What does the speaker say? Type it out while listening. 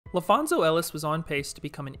LaPhonso Ellis was on pace to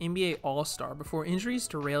become an NBA All-Star before injuries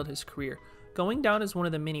derailed his career, going down as one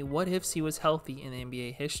of the many what-ifs he was healthy in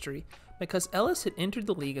NBA history, because Ellis had entered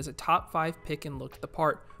the league as a top 5 pick and looked the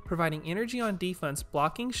part, providing energy on defense,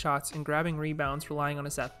 blocking shots, and grabbing rebounds, relying on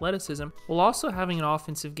his athleticism, while also having an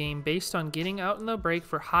offensive game based on getting out in the break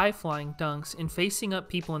for high-flying dunks and facing up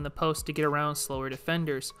people in the post to get around slower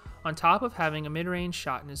defenders, on top of having a mid-range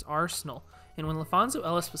shot in his arsenal. And when LaPhonso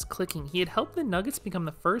Ellis was clicking, he had helped the Nuggets become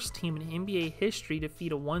the first team in NBA history to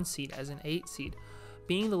defeat a 1 seed as an 8 seed,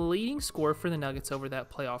 being the leading scorer for the Nuggets over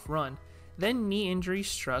that playoff run. Then knee injury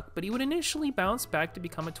struck, but he would initially bounce back to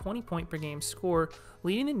become a 20-point-per-game scorer,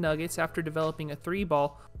 leading the Nuggets after developing a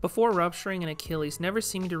 3-ball, before rupturing an Achilles, never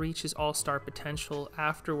seeming to reach his all-star potential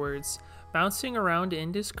afterwards, bouncing around to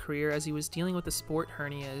end his career as he was dealing with a sport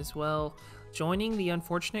hernia as well, joining the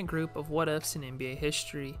unfortunate group of what-ifs in NBA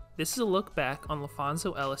history. This is a look back on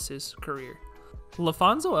LaPhonso Ellis' career.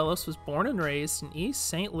 LaPhonso Ellis was born and raised in East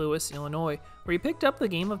St. Louis, Illinois, where he picked up the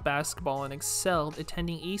game of basketball and excelled,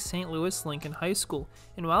 attending East St. Louis Lincoln High School,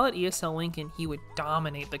 and while at ESL Lincoln, he would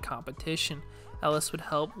dominate the competition. Ellis would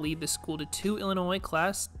help lead the school to 2 Illinois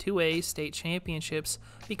Class 2A state championships,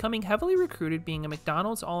 becoming heavily recruited, being a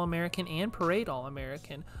McDonald's All-American and Parade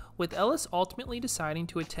All-American, with Ellis ultimately deciding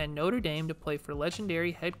to attend Notre Dame to play for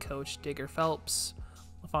legendary head coach Digger Phelps.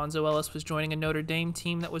 LaPhonso Ellis was joining a Notre Dame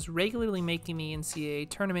team that was regularly making the NCAA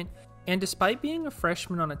tournament, and despite being a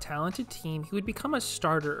freshman on a talented team, he would become a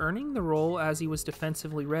starter, earning the role as he was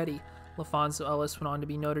defensively ready. LaPhonso Ellis went on to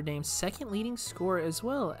be Notre Dame's second leading scorer as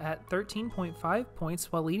well at 13.5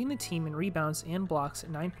 points, while leading the team in rebounds and blocks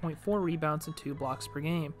at 9.4 rebounds and 2 blocks per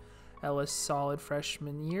game. Ellis' solid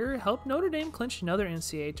freshman year helped Notre Dame clinch another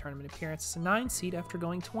NCAA tournament appearance as a 9 seed after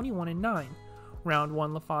going 21-9. Round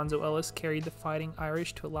 1, LaPhonso Ellis carried the Fighting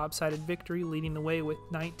Irish to a lopsided victory, leading the way with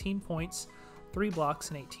 19 points, 3 blocks,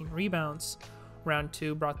 and 18 rebounds. Round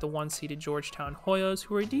 2 brought the 1-seeded Georgetown Hoyas,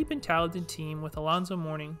 who were a deep and talented team with Alonzo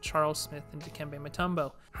Mourning, Charles Smith, and Dikembe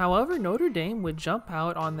Mutombo. However, Notre Dame would jump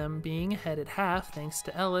out on them being ahead at half thanks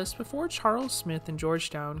to Ellis, before Charles Smith and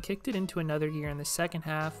Georgetown kicked it into another gear in the second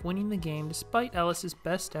half, winning the game despite Ellis'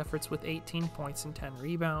 best efforts with 18 points and 10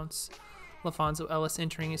 rebounds. LaPhonso Ellis,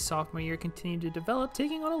 entering his sophomore year, continued to develop,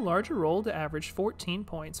 taking on a larger role to average 14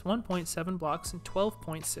 points, 1.7 blocks, and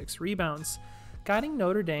 12.6 rebounds, guiding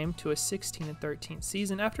Notre Dame to a 16-13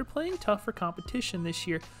 season after playing tougher competition this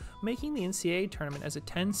year, making the NCAA tournament as a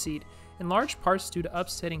 10 seed, in large parts due to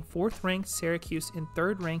upsetting 4th-ranked Syracuse and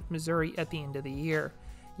 3rd-ranked Missouri at the end of the year.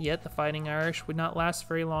 Yet the Fighting Irish would not last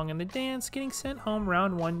very long in the dance, getting sent home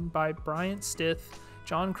round 1 by Bryant Stith,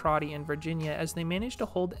 John Crotty, and Virginia, as they managed to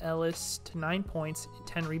hold Ellis to 9 points,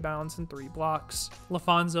 10 rebounds, and 3 blocks.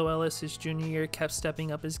 LaPhonso Ellis, his junior year, kept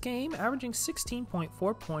stepping up his game, averaging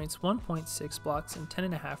 16.4 points, 1.6 blocks, and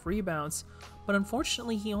 10.5 rebounds, but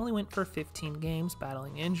unfortunately he only went for 15 games,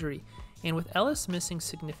 battling injury. And with Ellis missing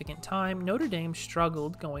significant time, Notre Dame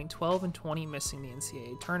struggled, going 12-20, missing the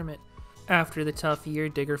NCAA tournament. After the tough year,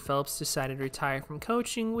 Digger Phelps decided to retire from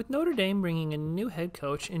coaching, with Notre Dame bringing in a new head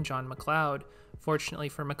coach in John McLeod. Fortunately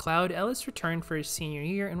for McLeod, Ellis returned for his senior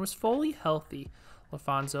year and was fully healthy.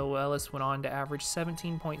 LaPhonso Ellis went on to average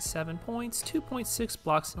 17.7 points, 2.6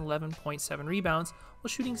 blocks, and 11.7 rebounds, while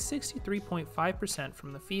shooting 63.5%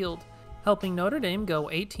 from the field, helping Notre Dame go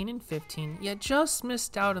 18-15, yet just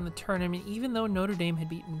missed out on the tournament even though Notre Dame had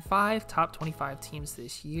beaten 5 top 25 teams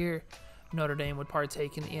this year. Notre Dame would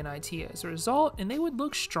partake in the NIT as a result, and they would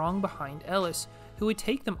look strong behind Ellis, who would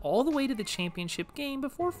take them all the way to the championship game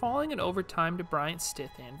before falling in overtime to Bryant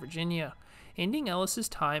Stith and Virginia, ending Ellis'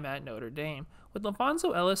 time at Notre Dame, with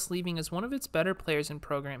LaPhonso Ellis leaving as one of its better players in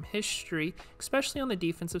program history, especially on the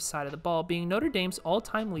defensive side of the ball, being Notre Dame's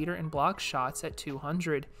all-time leader in block shots at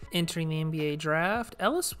 200. Entering the NBA draft,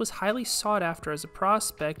 Ellis was highly sought after as a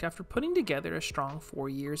prospect after putting together a strong 4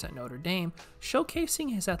 years at Notre Dame,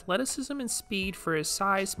 showcasing his athleticism and speed for his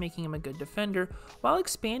size, making him a good defender, while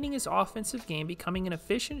expanding his offensive game, becoming an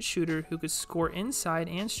efficient shooter who could score inside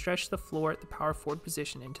and stretch the floor at the power forward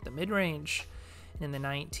position into the mid-range. In the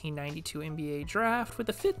 1992 NBA draft, with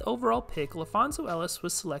the 5th overall pick, LaPhonso Ellis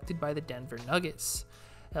was selected by the Denver Nuggets.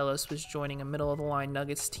 Ellis was joining a middle-of-the-line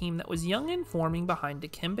Nuggets team that was young and forming behind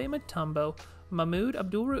Dikembe Mutombo, Mahmoud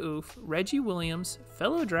Abdul-Rauf, Reggie Williams,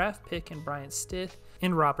 fellow draft pick and Bryant Stith,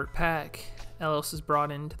 and Robert Pack. Ellis was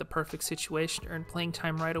brought into the perfect situation to earn playing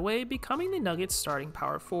time right away, becoming the Nuggets' starting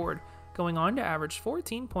power forward, going on to average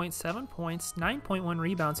 14.7 points, 9.1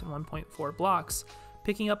 rebounds, and 1.4 blocks,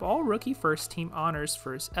 picking up all rookie first-team honors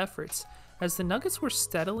for his efforts, as the Nuggets were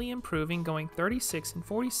steadily improving, going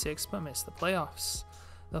 36-46 but missed the playoffs.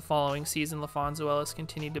 The following season, LaPhonso Ellis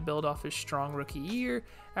continued to build off his strong rookie year,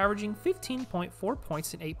 averaging 15.4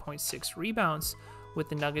 points and 8.6 rebounds, with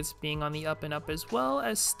the Nuggets being on the up and up as well,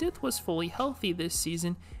 as Stith was fully healthy this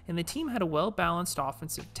season, and the team had a well-balanced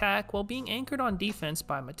offensive attack while being anchored on defense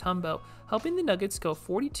by Mutombo, helping the Nuggets go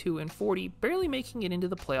 42-40, barely making it into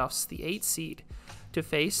the playoffs, the 8th seed. To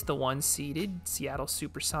face the 1-seeded Seattle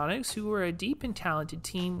Supersonics, who were a deep and talented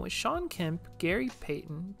team with Sean Kemp, Gary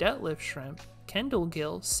Payton, Detlef Schrempf, Kendall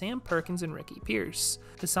Gill, Sam Perkins, and Ricky Pierce.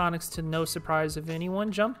 The Sonics, to no surprise of anyone,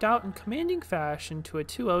 jumped out in commanding fashion to a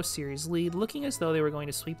 2-0 series lead, looking as though they were going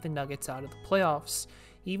to sweep the Nuggets out of the playoffs,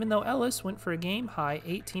 even though Ellis went for a game-high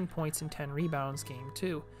 18 points and 10 rebounds Game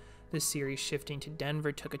 2. The series shifting to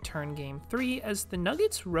Denver took a turn Game 3 as the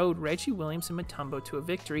Nuggets rode Reggie Williams and Mutombo to a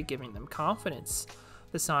victory, giving them confidence.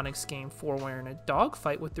 The Sonics Game 4 were in a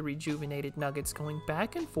dogfight with the rejuvenated Nuggets, going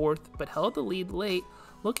back and forth, but held the lead late,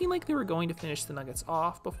 looking like they were going to finish the Nuggets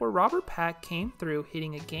off before Robert Pack came through,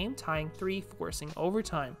 hitting a game-tying 3, forcing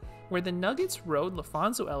overtime, where the Nuggets rode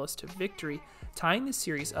LaPhonso Ellis to victory, tying the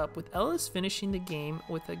series up with Ellis finishing the game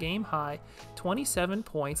with a game-high 27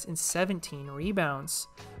 points and 17 rebounds,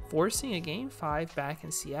 forcing a Game 5 back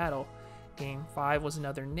in Seattle. Game 5 was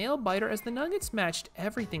another nail-biter as the Nuggets matched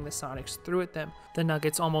everything the Sonics threw at them. The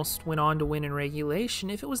Nuggets almost went on to win in regulation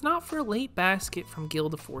if it was not for a late basket from Gill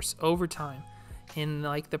to force overtime. And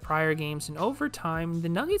like the prior games in overtime, the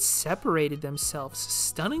Nuggets separated themselves,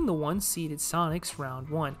 stunning the 1-seeded Sonics round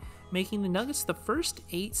 1, making the Nuggets the first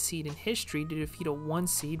 8 seed in history to defeat a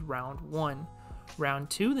 1-seed round 1. Round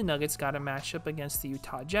 2, the Nuggets got a matchup against the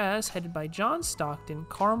Utah Jazz, headed by John Stockton,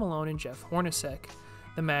 Karl Malone, and Jeff Hornacek.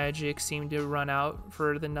 The Magic seemed to run out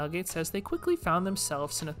for the Nuggets as they quickly found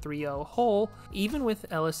themselves in a 3-0 hole, even with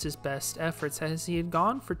Ellis' best efforts, as he had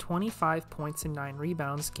gone for 25 points and 9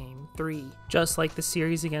 rebounds Game 3. Just like the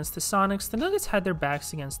series against the Sonics, the Nuggets had their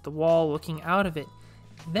backs against the wall looking out of it.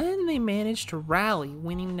 Then they managed to rally,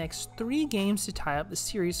 winning the next 3 games to tie up the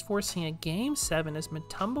series, forcing a Game 7 as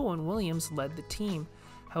Mutombo and Williams led the team.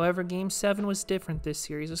 However, Game 7 was different this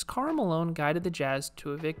series as Karl Malone guided the Jazz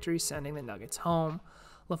to a victory, sending the Nuggets home.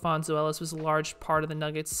 LaPhonso Ellis was a large part of the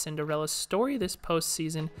Nuggets' Cinderella story this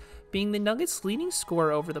postseason, being the Nuggets' leading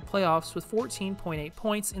scorer over the playoffs with 14.8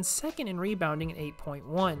 points and second in rebounding at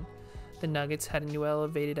 8.1. The Nuggets had new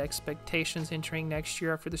elevated expectations entering next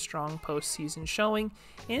year after the strong postseason showing,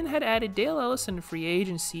 and had added Dale Ellis in free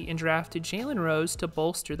agency and drafted Jalen Rose to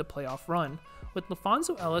bolster the playoff run, with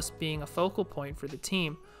LaPhonso Ellis being a focal point for the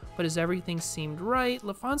team. But as everything seemed right,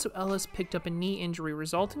 LaPhonso Ellis picked up a knee injury,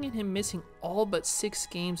 resulting in him missing all but 6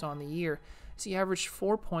 games on the year, as he averaged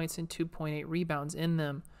 4 points and 2.8 rebounds in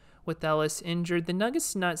them. With Ellis injured, the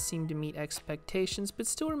Nuggets did not seem to meet expectations, but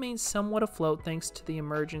still remained somewhat afloat thanks to the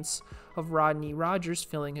emergence of Rodney Rogers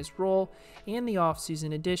filling his role, and the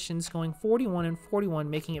offseason additions going 41-41,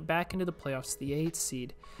 making it back into the playoffs, the 8th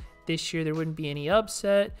seed. This year there wouldn't be any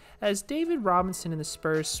upset, as David Robinson and the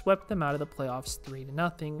Spurs swept them out of the playoffs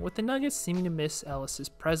 3-0, with the Nuggets seeming to miss Ellis'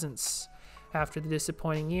 presence. After the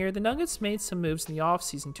disappointing year, the Nuggets made some moves in the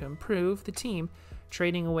offseason to improve the team,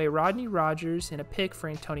 trading away Rodney Rogers and a pick for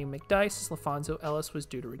Antonio McDyess as LaPhonso Ellis was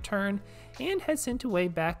due to return, and had sent away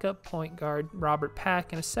backup point guard Robert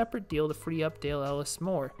Pack in a separate deal to free up Dale Ellis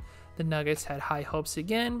more. The Nuggets had high hopes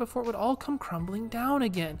again before it would all come crumbling down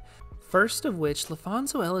again. First of which,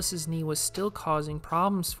 LaPhonso Ellis' knee was still causing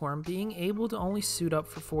problems for him, being able to only suit up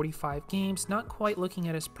for 45 games, not quite looking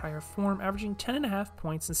at his prior form, averaging 10.5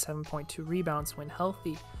 points and 7.2 rebounds when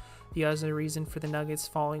healthy. The other reason for the Nuggets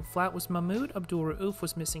falling flat was Mahmoud Abdul-Rauf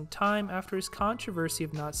was missing time after his controversy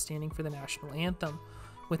of not standing for the national anthem.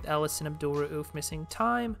 With Ellis and Abdul-Rauf missing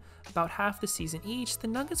time, about half the season each, the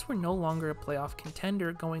Nuggets were no longer a playoff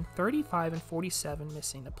contender, going 35-47,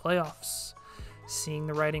 missing the playoffs. Seeing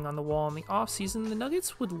the writing on the wall in the offseason, the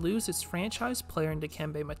Nuggets would lose its franchise player in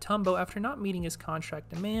Dikembe Mutombo after not meeting his contract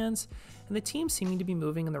demands, and the team seeming to be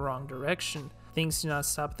moving in the wrong direction. Things do not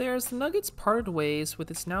stop there as the Nuggets parted ways with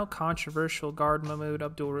its now controversial guard Mahmoud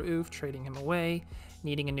Abdul-Rauf, trading him away.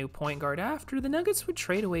 Needing a new point guard after, the Nuggets would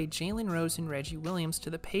trade away Jalen Rose and Reggie Williams to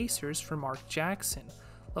the Pacers for Mark Jackson.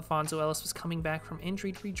 LaPhonso Ellis was coming back from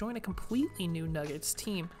injury to rejoin a completely new Nuggets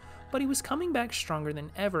team, but he was coming back stronger than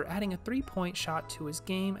ever, adding a 3-point shot to his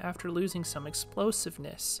game after losing some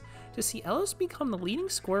explosiveness. To see Ellis become the leading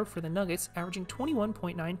scorer for the Nuggets, averaging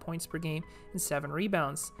 21.9 points per game and 7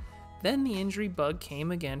 rebounds. Then the injury bug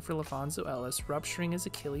came again for LaPhonso Ellis, rupturing his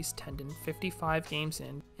Achilles tendon 55 games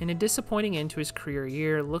in a disappointing end to his career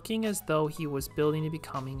year, looking as though he was building to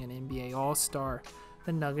becoming an NBA All-Star.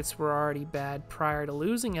 The Nuggets were already bad prior to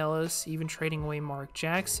losing Ellis, even trading away Mark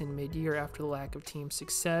Jackson mid-year after the lack of team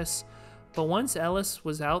success, But once Ellis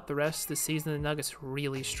was out the rest of the season, the Nuggets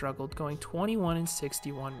really struggled, going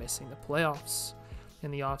 21-61, missing the playoffs.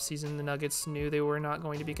 In the offseason, the Nuggets knew they were not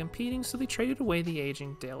going to be competing, so they traded away the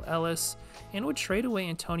aging Dale Ellis and would trade away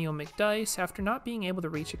Antonio McDyess after not being able to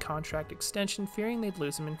reach a contract extension, fearing they'd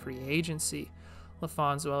lose him in free agency.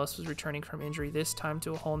 LaPhonso Ellis was returning from injury, this time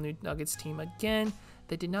to a whole new Nuggets team again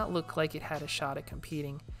that did not look like it had a shot at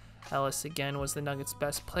competing. Ellis again was the Nuggets'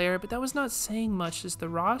 best player, but that was not saying much as the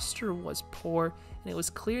roster was poor and it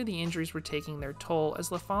was clear the injuries were taking their toll, as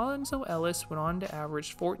LaPhonso Ellis went on to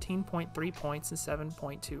average 14.3 points and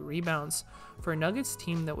 7.2 rebounds for a Nuggets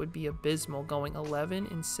team that would be abysmal, going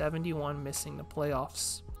 11-71, missing the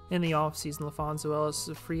playoffs. In the offseason, LaPhonso Ellis is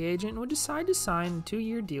a free agent and would decide to sign a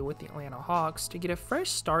 2-year deal with the Atlanta Hawks to get a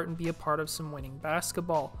fresh start and be a part of some winning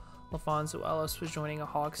basketball. LaPhonso Ellis was joining a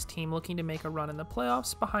Hawks team looking to make a run in the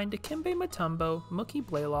playoffs behind Dikembe Mutombo, Mookie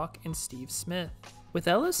Blaylock, and Steve Smith, with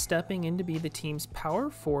Ellis stepping in to be the team's power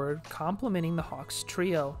forward, complementing the Hawks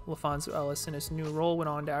trio. LaPhonso Ellis in his new role went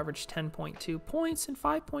on to average 10.2 points and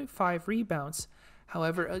 5.5 rebounds.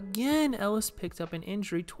 However, again, Ellis picked up an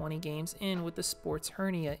injury 20 games in with the sports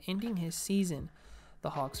hernia, ending his season. The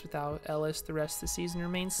Hawks without Ellis the rest of the season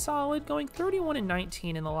remained solid, going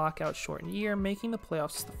 31-19 in the lockout-shortened year, making the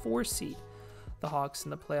playoffs the 4 seed. The Hawks in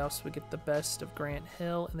the playoffs would get the best of Grant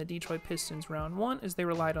Hill and the Detroit Pistons round 1 as they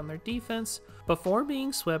relied on their defense, before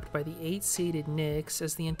being swept by the 8-seeded Knicks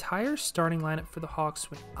as the entire starting lineup for the Hawks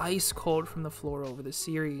went ice cold from the floor over the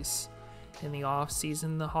series. In the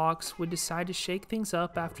offseason, the Hawks would decide to shake things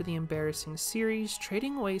up after the embarrassing series,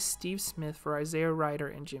 trading away Steve Smith for Isaiah Ryder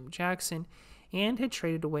and Jim Jackson, and had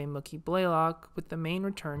traded away Mookie Blaylock, with the main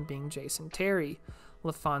return being Jason Terry.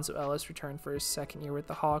 LaPhonso Ellis returned for his second year with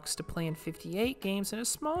the Hawks to play in 58 games in a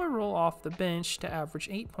smaller role off the bench to average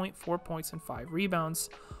 8.4 points and 5 rebounds.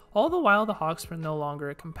 All the while, the Hawks were no longer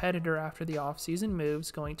a competitor after the offseason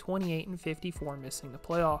moves, going 28-54, missing the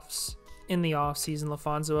playoffs. In the offseason,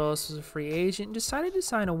 LaPhonso Ellis was a free agent and decided to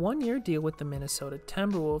sign a 1-year deal with the Minnesota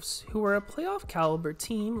Timberwolves, who were a playoff-caliber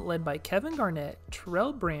team led by Kevin Garnett,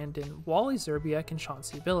 Terrell Brandon, Wally Szczerbiak, and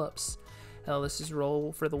Chauncey Billups. Ellis'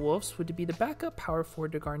 role for the Wolves would be the backup power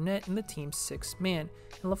forward to Garnett in the team's 6th man,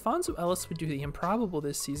 and LaPhonso Ellis would do the improbable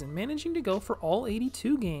this season, managing to go for all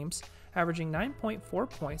 82 games, averaging 9.4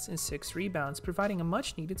 points and 6 rebounds, providing a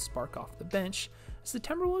much-needed spark off the bench, as the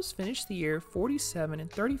Timberwolves finished the year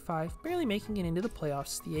 47-35, barely making it into the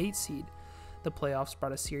playoffs, the 8 seed. The playoffs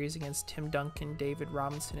brought a series against Tim Duncan, David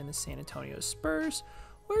Robinson, and the San Antonio Spurs,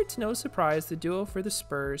 where to no surprise, the duo for the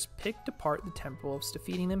Spurs picked apart the Timberwolves,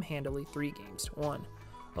 defeating them handily 3-1.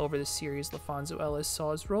 Over the series, LaPhonso Ellis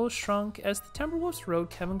saw his role shrunk as the Timberwolves rode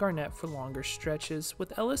Kevin Garnett for longer stretches,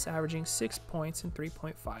 with Ellis averaging 6 points and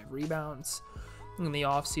 3.5 rebounds. In the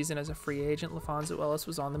offseason as a free agent, LaPhonso Ellis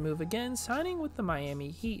was on the move again, signing with the Miami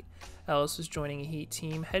Heat. Ellis was joining a Heat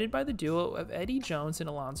team headed by the duo of Eddie Jones and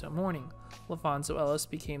Alonzo Mourning. LaPhonso Ellis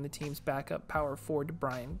became the team's backup power forward to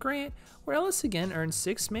Brian Grant, where Ellis again earned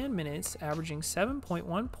 6-man minutes, averaging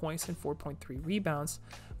 7.1 points and 4.3 rebounds,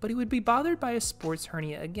 but he would be bothered by a sports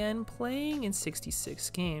hernia again, playing in 66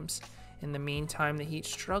 games. In the meantime, the Heat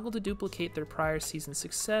struggled to duplicate their prior season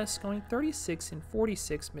success, going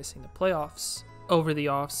 36-46, missing the playoffs. Over the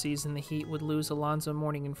offseason, the Heat would lose Alonzo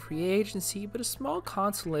Mourning in free agency, but a small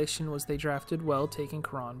consolation was they drafted well, taking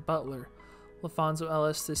Caron Butler. LaPhonso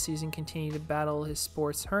Ellis this season continued to battle his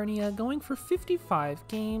sports hernia, going for 55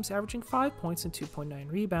 games, averaging 5 points and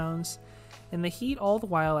 2.9 rebounds, and the Heat, all the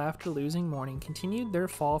while after losing Mourning, continued their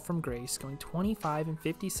fall from grace, going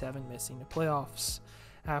 25-57, missing the playoffs.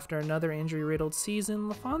 After another injury-riddled season,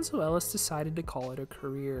 LaPhonso Ellis decided to call it a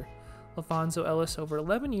career. LaPhonso Ellis, over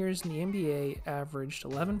 11 years in the NBA, averaged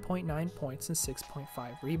 11.9 points and 6.5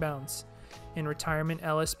 rebounds. In retirement,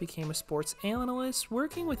 Ellis became a sports analyst,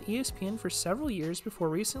 working with ESPN for several years before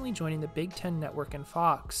recently joining the Big Ten Network and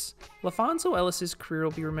Fox. LaPhonso Ellis' career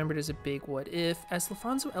will be remembered as a big what-if, as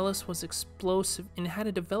LaPhonso Ellis was explosive and had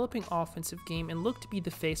a developing offensive game and looked to be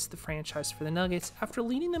the face of the franchise for the Nuggets after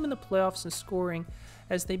leading them in the playoffs in scoring,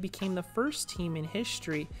 as they became the first team in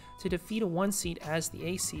history to defeat a 1 seed as the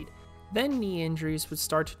A seed. Then knee injuries would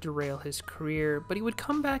start to derail his career, but he would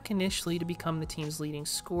come back initially to become the team's leading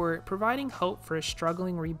scorer, providing hope for a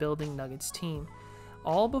struggling rebuilding Nuggets team.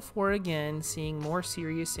 All before again seeing more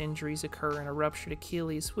serious injuries occur in a ruptured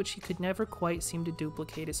Achilles, which he could never quite seem to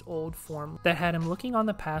duplicate his old form that had him looking on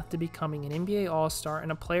the path to becoming an NBA All-Star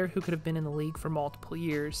and a player who could have been in the league for multiple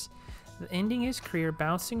years. ending his career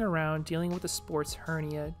bouncing around dealing with the sports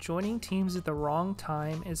hernia, joining teams at the wrong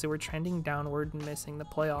time as they were trending downward and missing the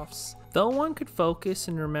playoffs. Though one could focus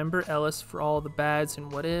and remember Ellis for all the bads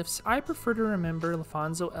and what ifs, I prefer to remember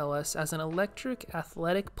LaPhonso Ellis as an electric,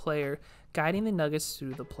 athletic player guiding the Nuggets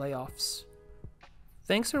through the playoffs.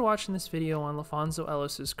 Thanks for watching this video on LaPhonso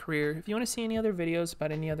Ellis' career. If you want to see any other videos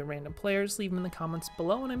about any other random players, leave them in the comments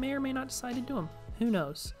below and I may or may not decide to do them. Who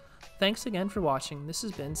knows? Thanks again for watching. This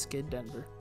has been Skid Denver.